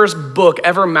very first book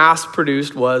ever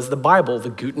mass-produced was the Bible,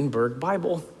 the Gutenberg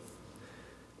Bible,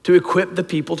 to equip the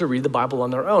people to read the Bible on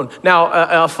their own. Now,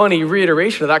 a funny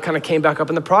reiteration of that kind of came back up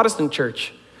in the Protestant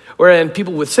church, wherein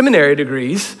people with seminary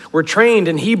degrees were trained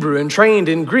in Hebrew and trained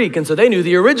in Greek, and so they knew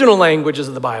the original languages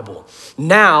of the Bible.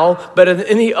 Now, better than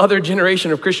any other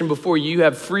generation of Christian before you, you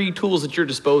have free tools at your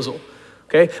disposal.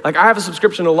 Okay, like I have a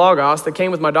subscription to Logos that came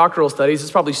with my doctoral studies.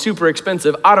 It's probably super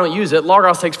expensive. I don't use it.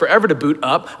 Logos takes forever to boot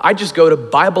up. I just go to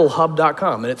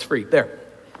BibleHub.com and it's free there.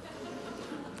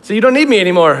 So you don't need me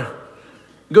anymore.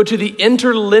 Go to the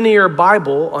Interlinear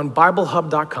Bible on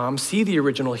BibleHub.com, see the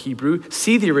original Hebrew,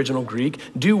 see the original Greek,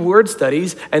 do word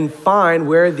studies, and find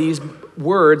where these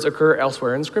words occur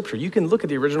elsewhere in Scripture. You can look at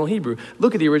the original Hebrew,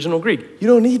 look at the original Greek. You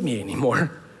don't need me anymore.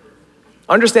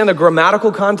 Understand the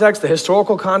grammatical context, the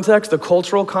historical context, the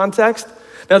cultural context.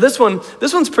 Now this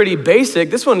one's pretty basic.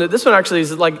 This one actually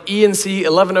is like ENC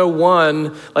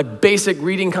 1101, like basic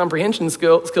reading comprehension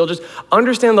skill. Just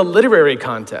understand the literary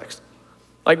context.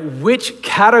 Like, which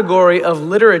category of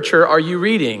literature are you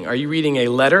reading? Are you reading a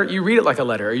letter? You read it like a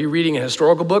letter. Are you reading a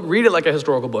historical book? Read it like a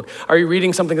historical book. Are you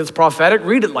reading something that's prophetic?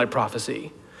 Read it like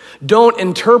prophecy. Don't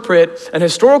interpret an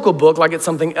historical book like it's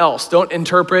something else. Don't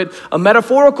interpret a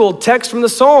metaphorical text from the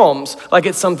Psalms like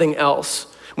it's something else.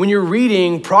 When you're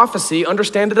reading prophecy,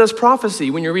 understand it as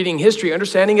prophecy. When you're reading history,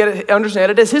 understand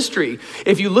it as history.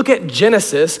 If you look at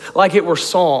Genesis like it were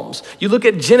Psalms, you look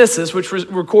at Genesis, which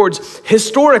records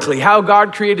historically how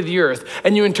God created the earth,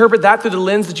 and you interpret that through the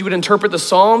lens that you would interpret the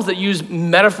Psalms that use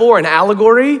metaphor and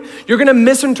allegory, you're gonna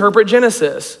misinterpret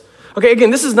Genesis. Okay,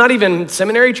 again, this is not even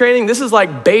seminary training. This is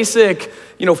like basic,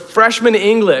 freshman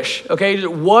English, okay?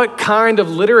 What kind of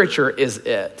literature is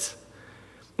it?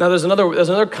 Now, there's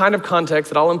another kind of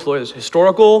context that I'll employ. There's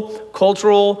historical,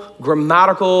 cultural,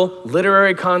 grammatical,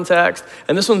 literary context,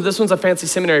 and this one's a fancy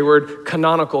seminary word,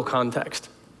 canonical context,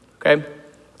 okay?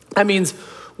 That means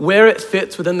where it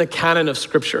fits within the canon of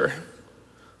Scripture.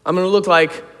 I'm gonna look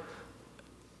like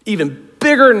even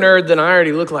bigger nerd than I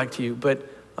already look like to you, but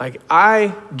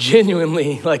I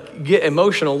genuinely get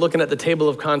emotional looking at the table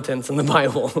of contents in the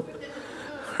Bible,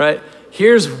 right?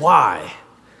 Here's why.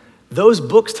 Those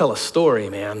books tell a story,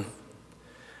 man.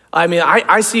 I mean,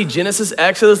 I see Genesis,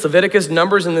 Exodus, Leviticus,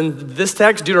 Numbers, and then this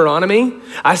text, Deuteronomy.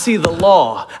 I see the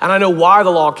law, and I know why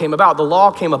the law came about. The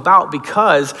law came about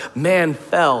because man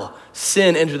fell.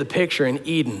 Sin entered the picture in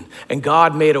Eden, and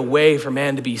God made a way for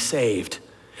man to be saved.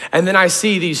 And then I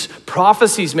see these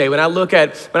prophecies made. When I look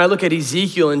at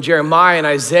Ezekiel and Jeremiah and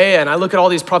Isaiah, and I look at all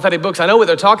these prophetic books, I know what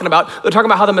they're talking about. They're talking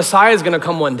about how the Messiah is gonna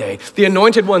come one day. The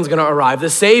anointed one's gonna arrive.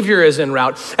 The Savior is en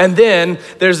route. And then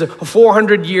there's a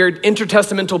 400-year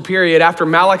intertestamental period after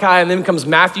Malachi, and then comes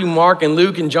Matthew, Mark, and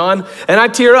Luke, and John. And I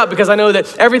tear up because I know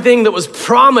that everything that was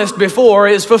promised before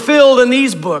is fulfilled in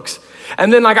these books.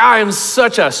 And then I am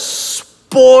such a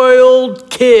spoiled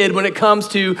kid when it comes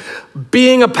to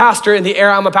being a pastor in the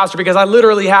era I'm a pastor, because I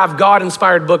literally have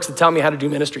God-inspired books that tell me how to do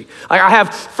ministry. I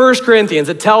have 1 Corinthians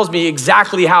that tells me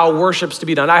exactly how worship's to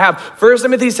be done. I have 1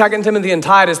 Timothy, 2 Timothy, and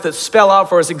Titus that spell out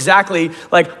for us exactly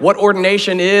what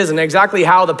ordination is and exactly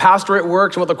how the pastorate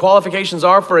works and what the qualifications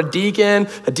are for a deacon,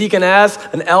 a deaconess,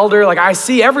 an elder. I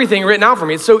see everything written out for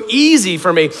me. It's so easy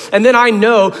for me. And then I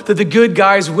know that the good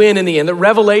guys win in the end, that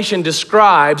Revelation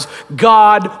describes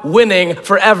God winning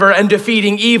forever and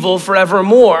defeating evil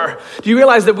forevermore. Do you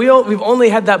realize that we've only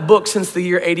had that book since the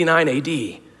year 89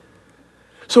 AD?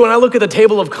 So when I look at the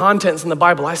table of contents in the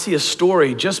Bible, I see a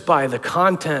story just by the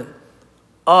content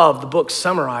of the book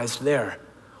summarized there.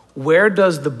 Where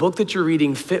does the book that you're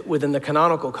reading fit within the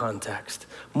canonical context?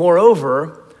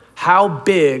 Moreover, how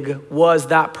big was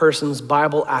that person's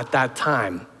Bible at that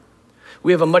time?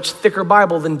 We have a much thicker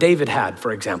Bible than David had,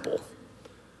 for example.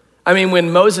 I mean,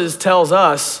 when Moses tells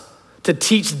us to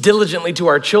teach diligently to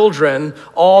our children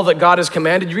all that God has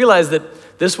commanded, you realize that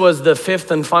this was the fifth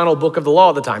and final book of the law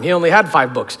at the time. He only had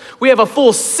 5 books. We have a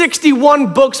full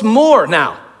 61 books more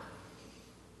now.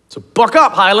 So buck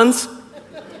up, Highlands.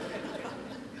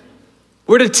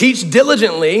 We're to teach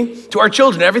diligently to our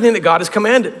children everything that God has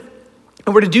commanded.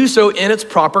 And we're to do so in its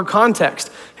proper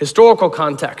context, historical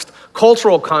context,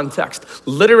 cultural context,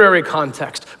 literary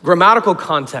context, grammatical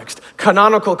context,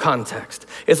 canonical context.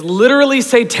 It's literally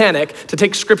satanic to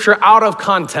take Scripture out of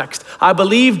context. I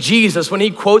believe Jesus when he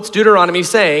quotes Deuteronomy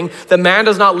saying that man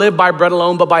does not live by bread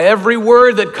alone, but by every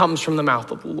word that comes from the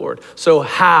mouth of the Lord. So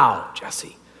how,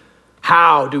 Jesse?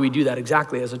 How do we do that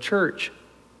exactly as a church?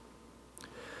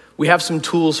 We have some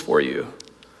tools for you.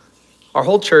 Our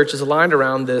whole church is aligned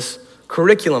around this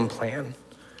curriculum plan,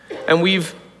 and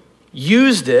we've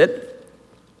used it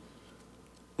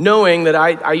knowing that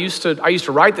I used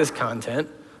to write this content.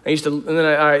 And then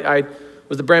I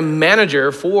was the brand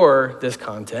manager for this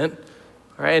content.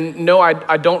 All right? And no,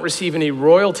 I don't receive any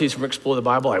royalties from Explore the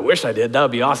Bible. I wish I did. That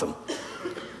would be awesome.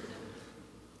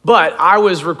 But I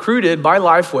was recruited by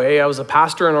Lifeway. I was a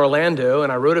pastor in Orlando,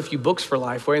 and I wrote a few books for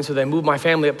Lifeway. And so they moved my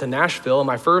family up to Nashville, and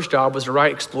my first job was to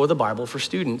write Explore the Bible for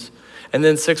students. And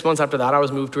then 6 months after that, I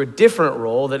was moved to a different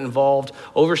role that involved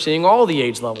overseeing all the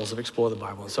age levels of Explore the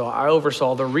Bible. And so I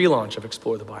oversaw the relaunch of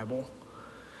Explore the Bible.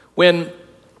 When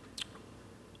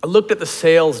I looked at the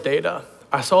sales data,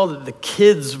 I saw that the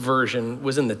kids version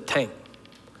was in the tank.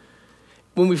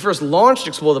 When we first launched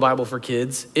Explore the Bible for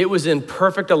Kids, it was in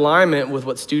perfect alignment with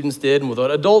what students did and with what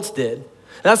adults did.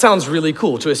 And that sounds really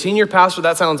cool. To a senior pastor,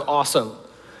 that sounds awesome.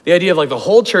 The idea of the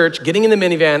whole church getting in the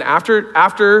minivan after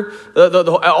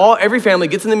every family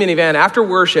gets in the minivan after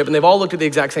worship, and they've all looked at the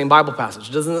exact same Bible passage.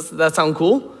 Doesn't that sound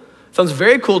cool? Sounds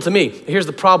very cool to me. Here's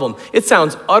the problem. It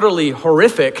sounds utterly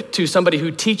horrific to somebody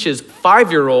who teaches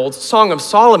 5-year-olds Song of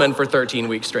Solomon for 13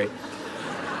 weeks straight.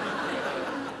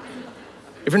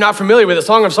 If you're not familiar with it,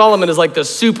 Song of Solomon is like the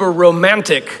super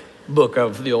romantic book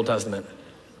of the Old Testament.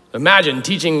 Imagine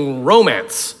teaching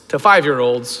romance to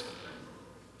 5-year-olds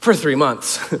for 3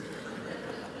 months.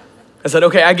 I said,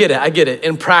 okay, I get it.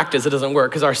 In practice, it doesn't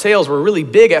work because our sales were really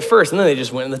big at first and then they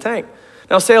just went in the tank.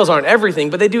 Now, sales aren't everything,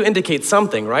 but they do indicate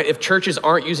something, right? If churches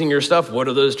aren't using your stuff, what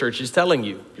are those churches telling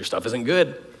you? Your stuff isn't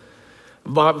good.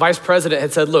 Vice president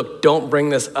had said, look, don't bring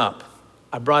this up.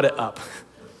 I brought it up.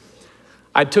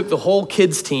 I took the whole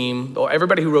kids team,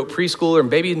 everybody who wrote preschooler and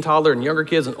baby and toddler and younger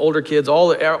kids and older kids, all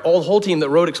the whole team that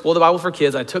wrote Explore the Bible for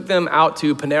Kids. I took them out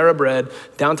to Panera Bread,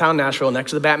 downtown Nashville,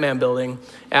 next to the Batman building.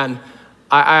 And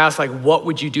I asked, like, what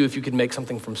would you do if you could make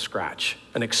something from scratch?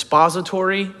 An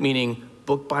expository, meaning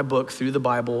book by book through the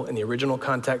Bible in the original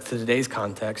context to today's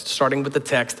context, starting with the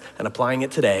text and applying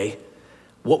it today.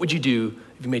 What would you do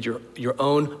if you made your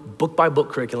own book by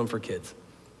book curriculum for kids?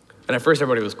 And at first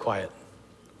everybody was quiet.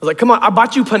 I was like, come on, I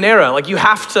bought you Panera. Like, you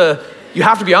have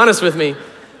to be honest with me.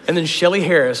 And then Shelly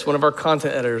Harris, one of our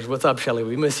content editors, what's up, Shelly,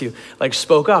 we miss you, like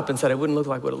spoke up and said it wouldn't look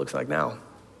like what it looks like now.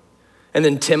 And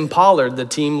then Tim Pollard, the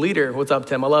team leader, what's up,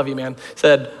 Tim, I love you, man,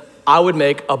 said, I would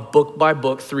make a book by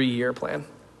book 3-year plan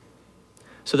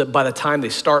so that by the time they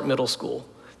start middle school,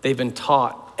 they've been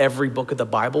taught every book of the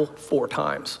Bible 4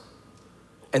 times.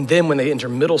 And then when they enter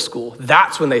middle school,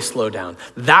 that's when they slow down.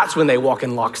 That's when they walk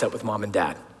in lockstep with mom and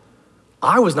dad.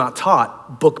 I was not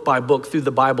taught book by book through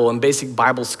the Bible and basic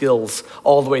Bible skills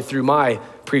all the way through my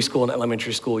preschool and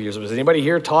elementary school years. Was anybody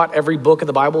here taught every book of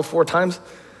the Bible 4 times?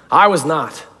 I was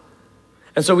not.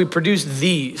 And so we produced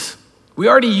these. We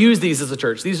already use these as a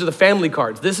church. These are the family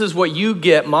cards. This is what you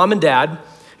get, mom and dad.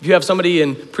 If you have somebody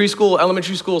in preschool,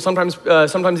 elementary school, sometimes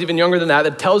even younger than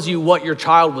that tells you what your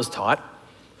child was taught.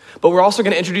 But we're also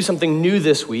going to introduce something new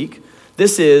this week.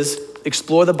 This is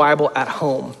Explore the Bible at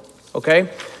Home,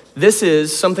 okay? This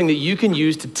is something that you can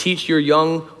use to teach your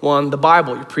young one the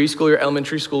Bible, your preschool, your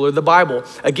elementary schooler the Bible.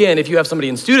 Again, if you have somebody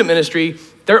in student ministry,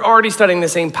 they're already studying the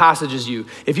same passage as you.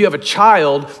 If you have a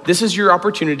child, this is your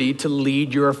opportunity to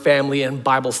lead your family in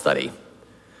Bible study.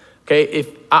 Okay,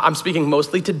 I'm speaking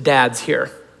mostly to dads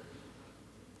here.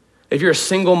 If you're a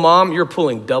single mom, you're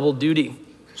pulling double duty.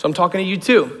 So I'm talking to you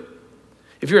too.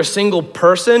 If you're a single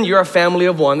person, you're a family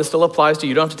of one. This still applies to you.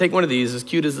 You don't have to take one of these, as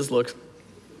cute as this looks.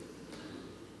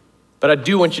 But I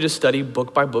do want you to study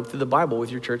book by book through the Bible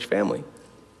with your church family.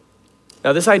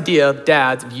 Now, this idea,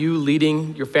 dads, of you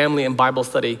leading your family in Bible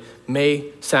study may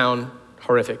sound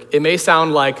horrific. It may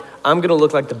sound like I'm gonna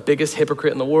look like the biggest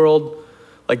hypocrite in the world.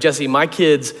 Like, Jesse, my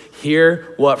kids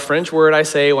hear what French word I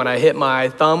say when I hit my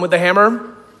thumb with the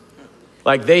hammer.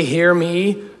 Like, they hear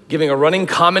me giving a running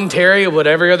commentary of what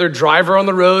every other driver on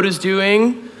the road is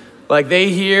doing. Like, they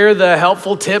hear the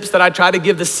helpful tips that I try to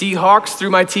give the Seahawks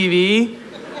through my TV.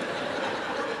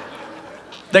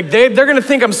 Like, they're gonna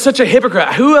think I'm such a hypocrite.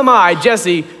 Who am I,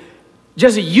 Jesse?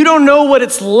 Jesse, you don't know what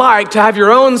it's like to have your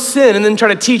own sin and then try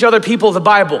to teach other people the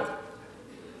Bible.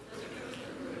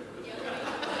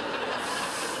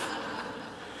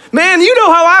 Man, you know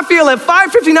how I feel at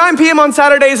 5:59 p.m. on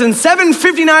Saturdays and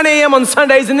 7:59 a.m. on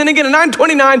Sundays, and then again at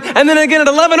 9:29, and then again at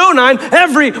 11:09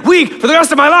 every week for the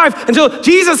rest of my life until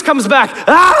Jesus comes back.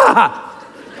 I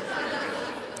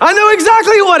know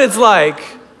exactly what it's like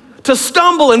to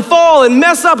stumble and fall and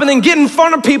mess up and then get in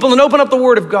front of people and open up the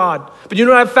Word of God. But you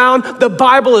know what I've found? The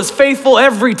Bible is faithful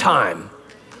every time.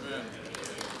 Amen.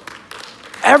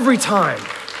 Every time.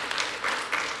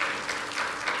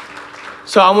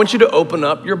 So I want you to open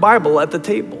up your Bible at the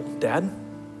table, Dad.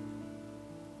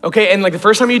 Okay, and like the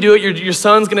first time you do it, your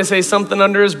son's gonna say something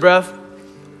under his breath.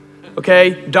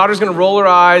 Okay, daughter's gonna roll her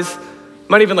eyes,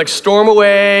 might even like storm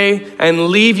away and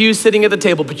leave you sitting at the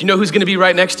table. But you know who's gonna be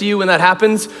right next to you when that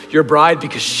happens? Your bride,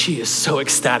 because she is so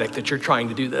ecstatic that you're trying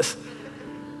to do this.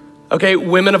 Okay,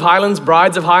 women of Highlands,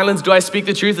 brides of Highlands, do I speak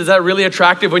the truth? Is that really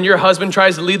attractive when your husband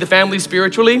tries to lead the family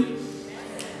spiritually?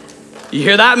 You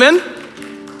hear that, men?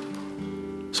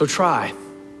 So try.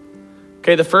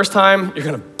 Okay, the first time, you're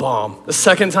gonna bomb. The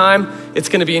second time, it's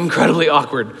gonna be incredibly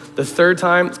awkward. The third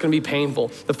time, it's gonna be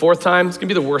painful. The fourth time, it's gonna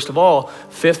be the worst of all.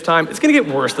 Fifth time, it's gonna get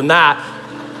worse than that.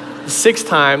 The sixth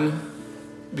time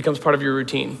becomes part of your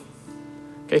routine.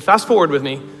 Okay, fast forward with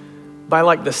me. By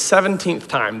like the 17th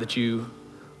time that you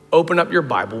open up your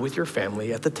Bible with your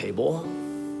family at the table,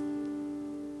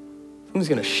 something's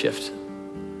gonna shift.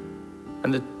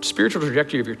 And the spiritual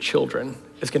trajectory of your children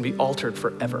is gonna be altered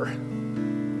forever.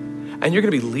 And you're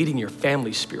gonna be leading your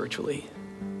family spiritually.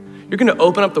 You're gonna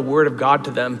open up the Word of God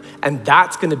to them, and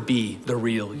that's gonna be the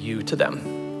real you to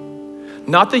them.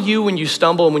 Not the you when you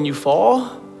stumble and when you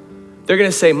fall. They're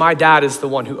gonna say, my dad is the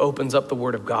one who opens up the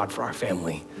Word of God for our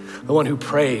family, the one who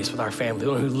prays with our family,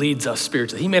 the one who leads us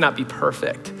spiritually. He may not be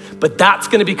perfect, but that's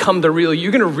gonna become the real you.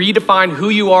 You're gonna redefine who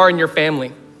you are in your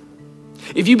family.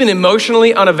 If you've been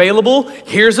emotionally unavailable,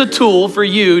 here's a tool for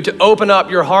you to open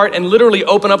up your heart and literally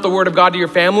open up the Word of God to your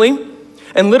family.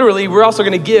 And literally, we're also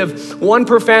gonna give one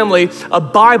per family a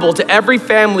Bible to every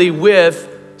family with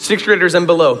 6th graders and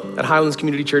below at Highlands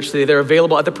Community Church today. They're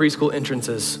available at the preschool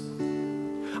entrances.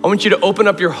 I want you to open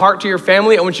up your heart to your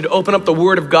family. I want you to open up the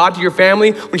Word of God to your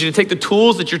family. I want you to take the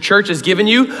tools that your church has given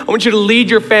you. I want you to lead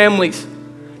your families.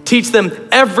 Teach them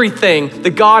everything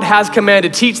that God has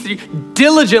commanded. Teach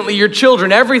diligently your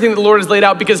children everything that the Lord has laid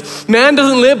out, because man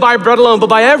doesn't live by bread alone, but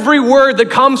by every word that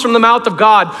comes from the mouth of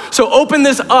God. So open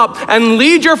this up and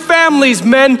lead your families,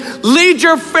 men. Lead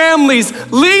your families.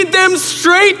 Lead them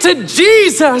straight to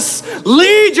Jesus.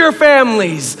 Lead your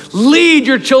families. Lead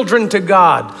your children to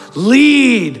God.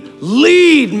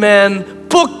 Lead, men,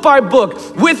 book by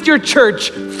book, with your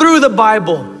church, through the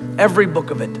Bible, every book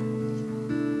of it.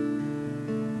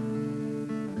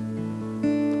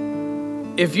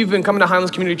 If you've been coming to Highlands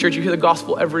Community Church, you hear the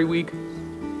gospel every week,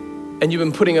 and you've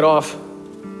been putting it off.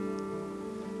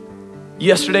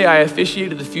 Yesterday, I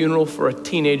officiated the funeral for a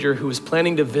teenager who was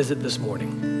planning to visit this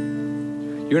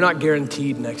morning. You're not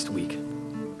guaranteed next week.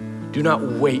 Do not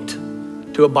wait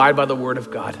to abide by the Word of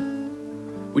God.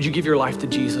 Would you give your life to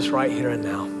Jesus right here and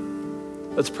now?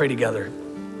 Let's pray together.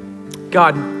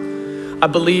 God, I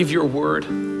believe your word.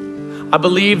 I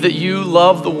believe that you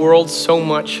love the world so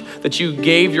much that you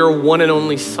gave your one and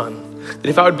only Son, that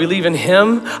if I would believe in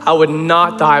him, I would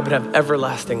not die but have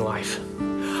everlasting life.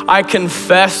 I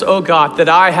confess, oh God, that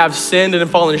I have sinned and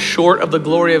fallen short of the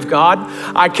glory of God.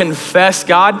 I confess,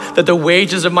 God, that the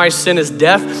wages of my sin is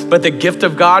death, but the gift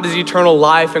of God is eternal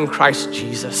life in Christ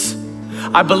Jesus.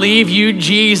 I believe you,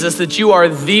 Jesus, that you are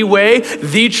the way,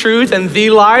 the truth, and the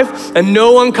life, and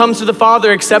no one comes to the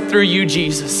Father except through you,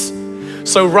 Jesus.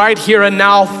 So right here and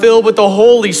now, filled with the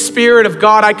Holy Spirit of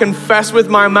God, I confess with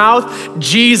my mouth,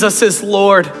 Jesus is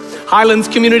Lord. Highlands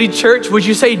Community Church, would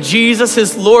you say Jesus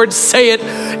is Lord? Say it,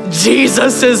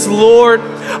 Jesus is Lord.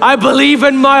 I believe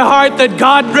in my heart that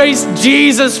God raised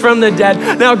Jesus from the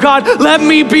dead. Now God, let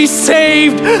me be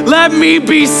saved. Let me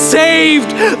be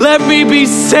saved. Let me be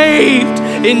saved.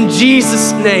 In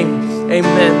Jesus' name,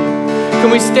 amen. Can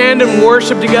we stand and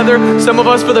worship together? Some of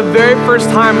us for the very first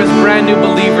time as brand new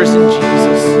believers in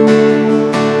Jesus.